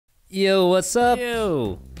Yo, what's up?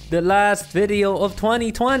 Yo, The last video of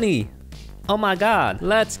 2020. Oh my god.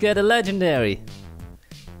 let's get a legendary.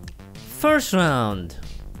 First round.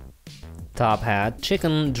 Top hat,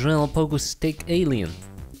 chicken, drill, pogo stick, alien.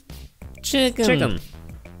 Chicken.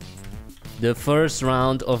 The first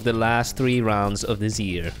round of the last 3 rounds of this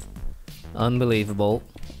year. Unbelievable.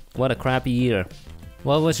 What a crappy year.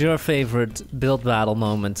 What was your favorite build battle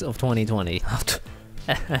moment of 2020?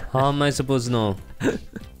 How am I supposed to know?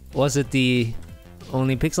 Was it the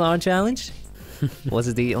only pixel art challenge? Was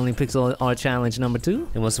it the only pixel art challenge number 2?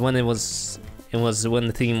 It was when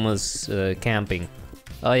the theme was camping.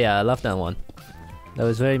 Oh yeah, I love that one. That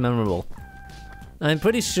was very memorable. I'm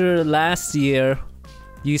pretty sure last year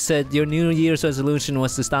you said your New Year's resolution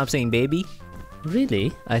was to stop saying baby.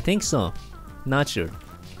 Really? I think so. Not sure.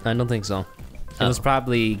 I don't think so. It was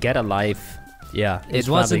probably get a life. Yeah, It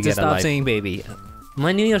wasn't to stop saying baby.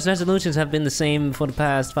 My New Year's resolutions have been the same for the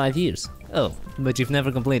past 5 years. Oh, but you've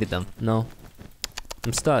never completed them. No.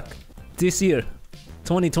 I'm stuck. This year,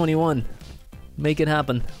 2021, make it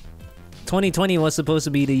happen. 2020 was supposed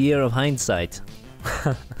to be the year of hindsight.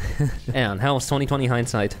 And how was 2020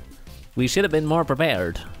 hindsight? We should have been more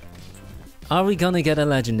prepared. Are we gonna get a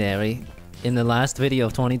legendary in the last video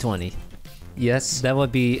of 2020? Yes. That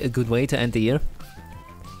would be a good way to end the year.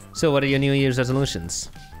 So what are your New Year's resolutions?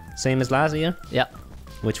 Same as last year? Yeah,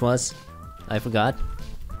 Which was? I forgot.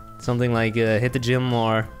 Something like hit the gym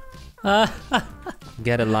or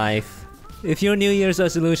get a life. If your New Year's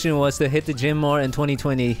resolution was to hit the gym more in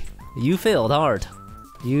 2020, you failed hard.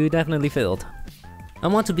 You definitely failed. I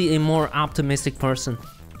want to be a more optimistic person.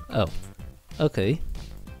 Oh, okay.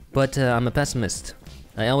 But I'm a pessimist.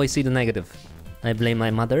 I always see the negative. I blame my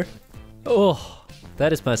mother. Oh,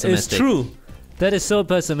 that is pessimistic. It's true. That is so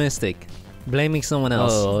pessimistic. Blaming someone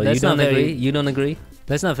else. Oh, that's you don't not agree? very. You don't agree?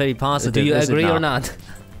 That's not very positive. Do you is it agree now? or not?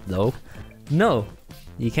 No. No.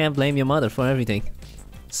 You can't blame your mother for everything.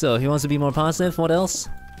 So he wants to be more positive. What else?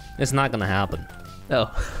 It's not gonna happen. Oh,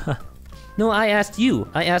 No, I asked you.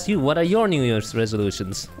 What are your New Year's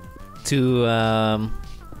resolutions? to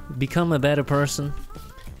become a better person.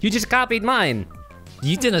 You just copied mine.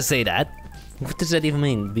 You didn't say that. What does that even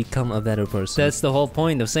mean? Become a better person. That's the whole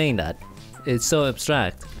point of saying that. It's so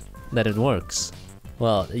abstract that it works.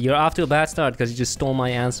 Well, you're off to a bad start because you just stole my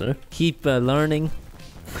answer. Keep learning.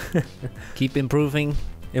 Keep improving.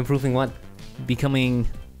 Improving what? Becoming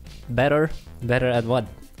better Better at what?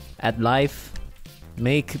 at life.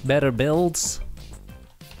 Make better builds.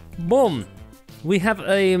 Boom! We have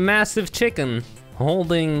a massive chicken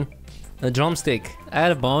holding a drumstick.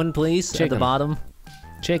 Add a bone, please, at the Chicken. bottom.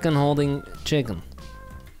 Chicken holding chicken.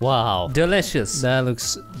 Wow. Delicious. That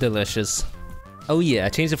looks delicious. Oh yeah,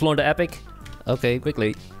 change the floor to epic. Okay,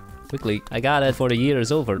 Quickly. Quickly. I got it. Before the year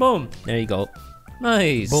is over. Boom. There you go.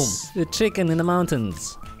 Nice. Boom. The chicken in the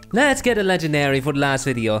mountains. Let's get a legendary for the last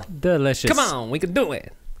video. Delicious. Come on, we can do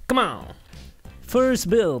it. Come on. First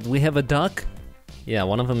build, we have a duck. Yeah,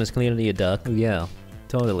 one of them is clearly a duck. Yeah,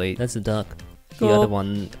 totally. That's a duck. The Cool. other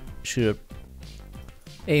one, sure.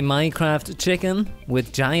 A Minecraft chicken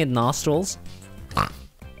with giant nostrils.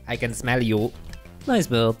 I can smell you. Nice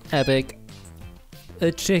build. Epic.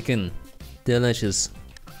 A chicken. Delicious.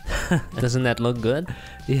 Doesn't that look good?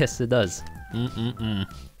 Yes, it does. Mm-mm-mm.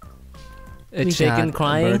 A We chicken got a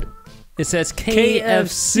crying. bird. It says KFC.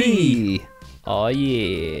 KFC. Oh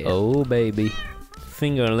yeah. Oh baby.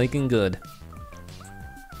 Finger licking good.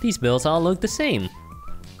 These builds all look the same.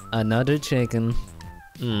 Another chicken.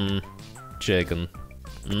 Chicken.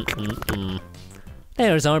 Mm-mm-mm.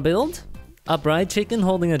 There's our build. Upright chicken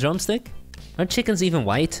holding a drumstick. Are chickens even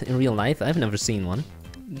white in real life? I've never seen one.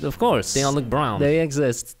 Of course. They all look brown. They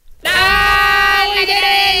exist.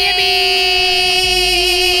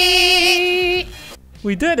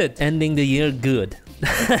 We did it! Ending the year good.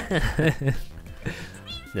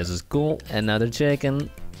 This is cool. Another chicken.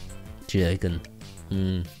 Chicken.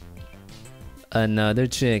 Another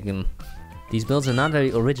chicken. These builds are not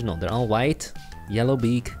very original. They're all white, yellow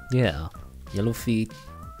beak, Yeah. yellow feet,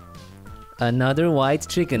 Another white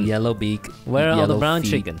chicken. yellow beak. Where are all the yellow brown feet.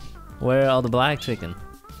 chicken? Where are all the black chicken?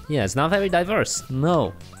 Yeah, it's not very diverse.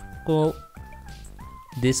 No. Cool.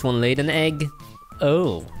 This one laid an egg.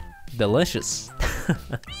 Oh, delicious.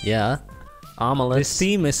 Yeah. Omelets. This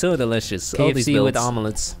team is so delicious. All these KFC with builds.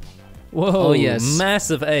 omelets. Whoa, Oh, yes.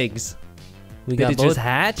 massive eggs. We Did got it both just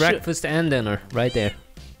hatch? breakfast and dinner right there.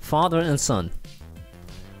 Father and son.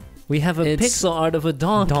 We have a It's pixel art of a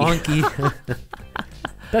donkey. Donkey.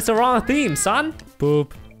 That's the wrong theme, son.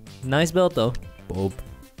 Boop. Nice build though. Boop.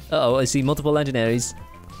 Uh oh, I see multiple legendaries.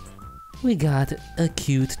 We got a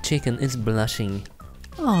cute chicken is blushing.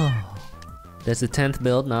 Oh. That's the 10th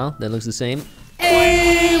build now. That looks the same.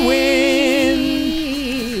 We win!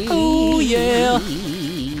 Oh yeah!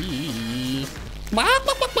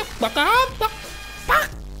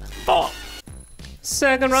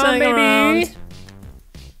 Second round, baby!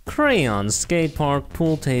 Crayon, skate park,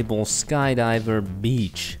 pool table, skydiver,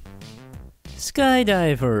 beach.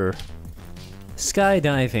 Skydiver.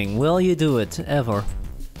 Skydiving, will you do it, ever?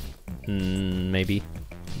 Maybe.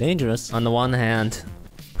 Dangerous. On the one hand,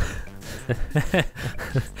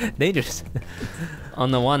 Dangerous.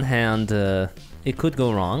 on the one hand, it could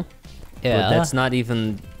go wrong. Yeah. But that's not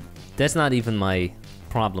even my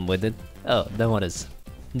problem with it. Oh, then what is?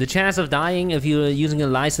 The chance of dying if you're using a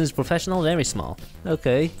licensed professional, very small.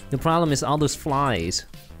 Okay. The problem is all those flies,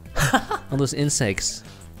 all those insects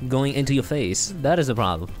going into your face. That is a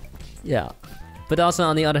problem. Yeah. But also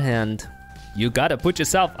on the other hand, you gotta put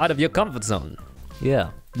yourself out of your comfort zone.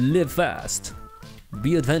 Yeah. Live fast.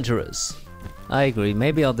 Be adventurous. I agree.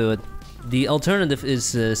 Maybe I'll do it. The alternative is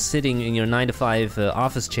sitting in your 9-to-5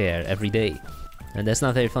 office chair every day. And that's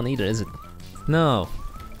not very fun either, is it? No.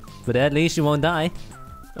 But at least you won't die.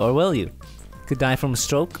 Or will you? Could die from a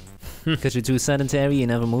stroke. Because you're too sedentary and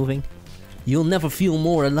never moving. You'll never feel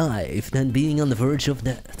more alive than being on the verge of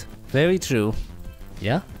death. Very true.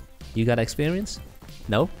 Yeah? You got experience?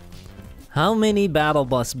 No. How many battle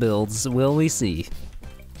bus builds will we see?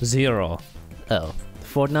 0. Oh.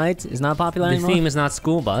 Fortnite is not popular The anymore? theme is not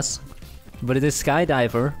school bus. But it is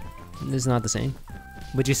skydiver. It's not the same.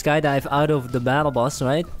 But you skydive out of the battle bus,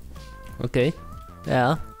 right? Okay.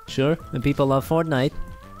 Yeah, sure. And people love Fortnite.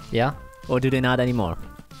 Yeah. Or do they not anymore?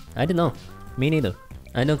 I don't know. Me neither.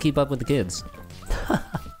 I don't keep up with the kids.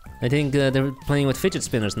 I think they're playing with fidget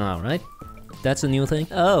spinners now, right? That's a new thing?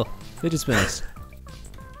 Oh, fidget spinners.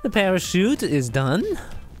 The parachute is done.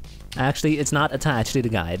 Actually, it's not attached to the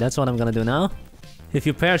guy. That's what I'm gonna do now. If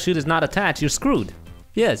your parachute is not attached, you're screwed.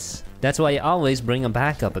 Yes. That's why you always bring a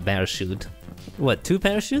backup parachute. What, 2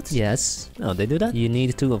 parachutes? Yes. Oh, they do that? You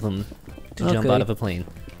need 2 of them to jump Okay. out of a plane.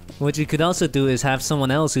 What you could also do is have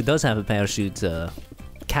someone else who does have a parachute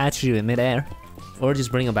catch you in midair. Or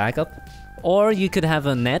just bring a backup. Or you could have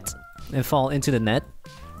a net and fall into the net.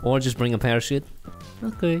 Or just bring a parachute.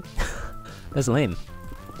 Okay. That's lame.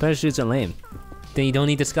 Parachutes are lame. Then you don't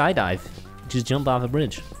need to skydive. Just jump off a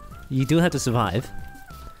bridge. You do have to survive.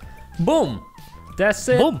 Boom! That's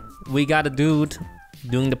it. Boom! We got a dude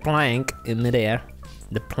doing the plank in midair.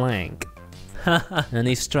 The plank. And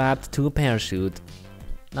he's strapped to a parachute.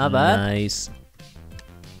 Not bad. Nice.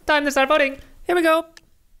 Time to start voting. Here we go.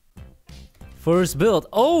 First build.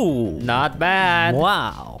 Oh! Not bad.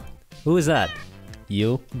 Wow. Who is that?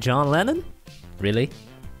 You? John Lennon? Really?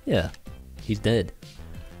 Yeah. He's dead.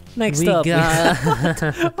 Next up.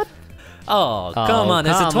 Oh, come on.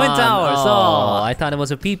 It's a Twin Towers. Oh, I thought it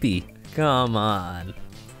was a pee-pee. come on.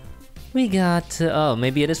 We got... oh,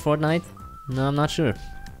 maybe it is Fortnite? No, I'm not sure.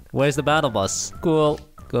 Where's the battle bus? Cool.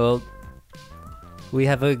 Cool. We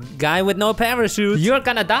have a guy with no parachute. You're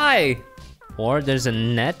gonna die! Or there's a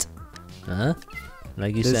net. Huh?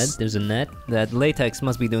 Like you This- said, there's a net. That latex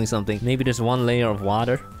must be doing something. Maybe there's one layer of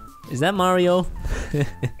water. Is that Mario?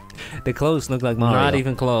 The clothes look like Mario. Not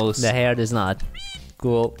even close. The hair does not.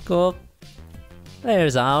 Cool. Cool.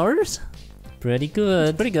 There's ours. Pretty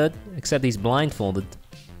good. Pretty good. Except he's blindfolded.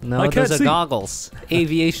 No, I can't those are see. goggles.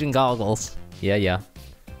 Aviation goggles. Yeah, yeah.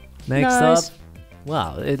 Next Nice. up.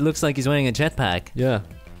 Wow, it looks like he's wearing a jetpack. Yeah.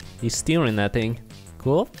 He's steering that thing.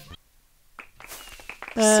 Cool.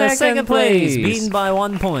 Second Second place, place. beaten by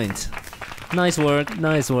 1 point. Nice work.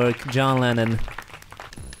 Nice work, John Lennon.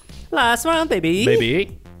 Last round, baby.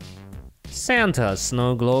 Baby. Santa,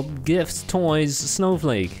 snow globe, gifts, toys,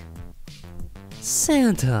 snowflake.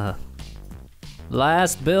 Santa.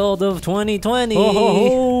 Last build of 2020. Ho ho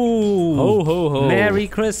ho! Ho ho ho. Merry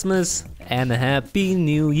Christmas! And a Happy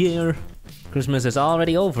New Year. Christmas is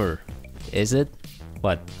already over. Is it?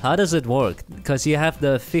 What? How does it work? Because you have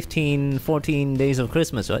the 15, 14 days of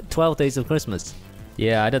Christmas, right? 12 days of Christmas.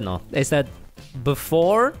 Yeah, I don't know. Is that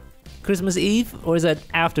before Christmas Eve or is that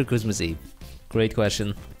after Christmas Eve? Great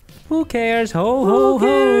question. Who cares? Ho ho Who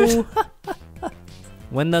cares? ho!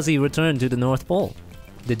 When does he return to the North Pole?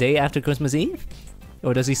 The day after Christmas Eve?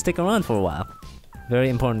 Or does he stick around for a while? Very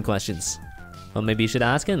important questions. Well, maybe you should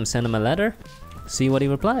ask him. Send him a letter. See what he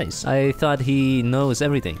replies. I thought he knows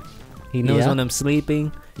everything. He knows Yeah? when I'm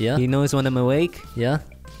sleeping. Yeah? He knows when I'm awake. Yeah?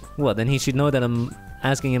 Well, then he should know that I'm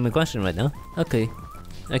asking him a question right now. Okay.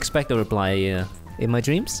 Expect a reply In my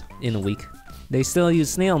dreams, in a week. they still use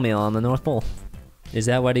snail mail on the North Pole. Is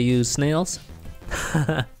that why they use snails?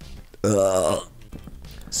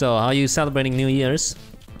 So, how are you celebrating New Year's?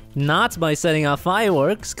 Not by setting off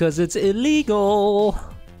fireworks, because it's illegal.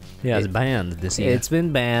 Yeah, it's banned this year. It's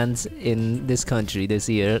been banned in this country this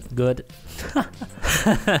year. Good.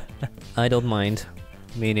 I don't mind.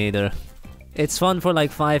 Me neither. It's fun for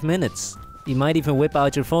like 5 minutes. You might even whip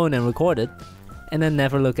out your phone and record it, and then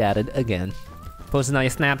never look at it again. Post it on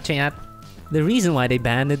your Snapchat. The reason why they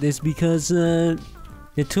banned it is because there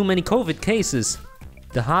are too many COVID cases.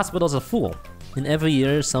 The hospitals are full. And every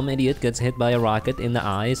year, some idiot gets hit by a rocket in the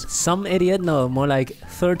eyes. some idiot, no, more like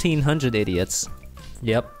 1,300 idiots.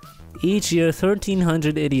 Yep. Each year,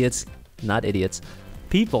 1,300 idiots, not idiots,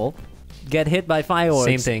 people get hit by fireworks.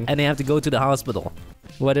 Same thing. And they have to go to the hospital.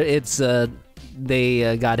 Whether it's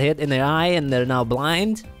they got hit in their eye and they're now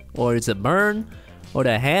blind, or it's a burn, or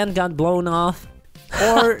their hand got blown off,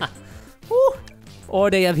 or or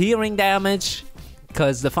they have hearing damage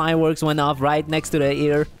because the fireworks went off right next to their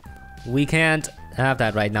ear. We can't have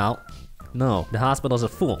that right now. No. The hospitals are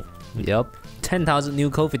full. Yep. 10,000 new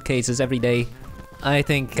COVID cases every day. I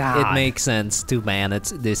think it makes sense to ban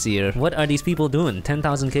it this year. What are these people doing?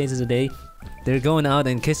 10,000 cases a day? They're going out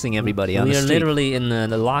and kissing everybody on the We are street. literally in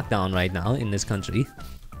the lockdown right now in this country.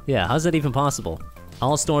 Yeah, how's that even possible?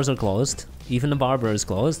 All stores are closed. Even the barber is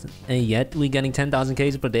closed. And yet we're getting 10,000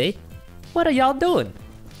 cases per day? What are y'all doing?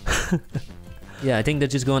 Yeah, I think they're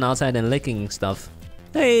just going outside and licking stuff.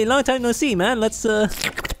 Hey, long time no see, man. Let's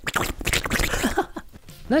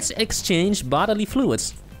Let's exchange bodily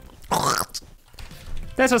fluids.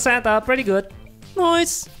 That's for Santa, pretty good.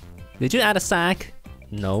 Nice. Did you add a sack?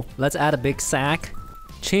 No. Let's add a big sack.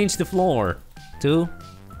 Change the floor. To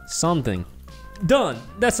Something. Done!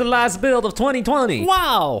 That's the last build of 2020!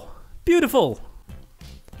 wow, beautiful.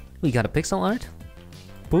 We got a pixel art.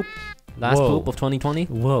 Poop. Last Whoa. poop of 2020.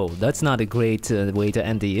 Whoa, that's not a great way to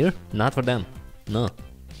end the year. Not for them. No.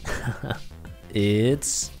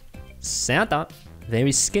 It's Santa.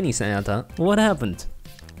 Very skinny Santa. What happened?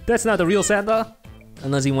 That's not the real Santa.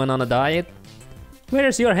 Unless he went on a diet.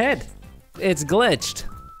 Where's your head? It's glitched.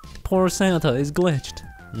 Poor Santa is glitched.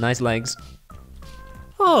 Nice legs.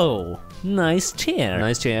 Oh, nice chair.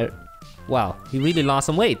 Nice chair. Wow, he really lost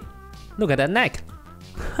some weight. Look at that neck.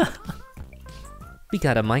 We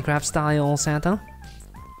got a Minecraft style Santa.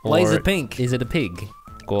 Why is Or it pink? Is it a pig?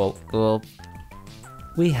 Cool. Well,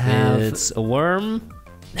 we have. It's a worm.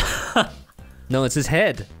 No, it's his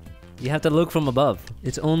head. You have to look from above.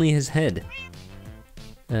 It's only his head.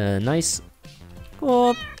 Nice.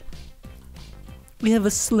 Oh, we have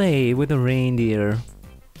a sleigh with a reindeer.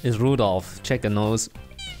 Is Rudolph. Check the nose.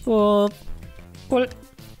 Oh, What?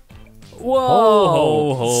 whoa, Ho,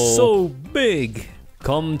 ho, ho. so big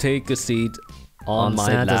Come take a seat on my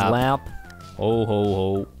Santa's lap. lap. Ho ho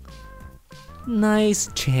ho. Nice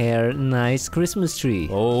chair, nice Christmas tree.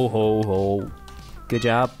 Ho ho ho. Good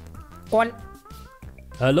job. What?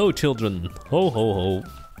 Hello, children. Ho ho ho.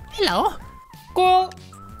 Hello. Cool.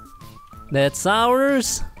 That's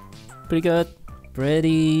ours. Pretty good.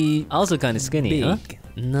 Pretty. Also kind of skinny, Big. huh?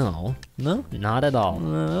 No, No. not at all.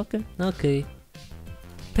 Okay. Okay.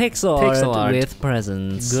 Pixel Pixel art art. with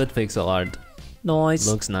presents. Good pixel art. Nice.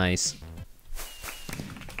 Looks nice.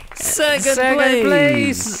 Second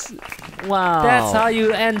place. Wow. That's how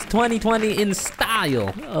you end 2020 in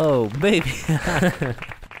style. Oh, baby.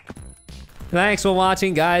 Thanks for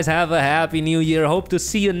watching, guys. Have a happy new year. Hope to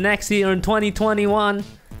see you next year in 2021.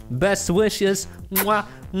 Best wishes. Mwah,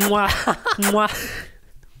 mwah, mwah.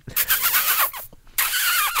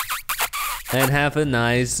 And have a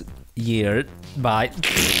nice year. Bye.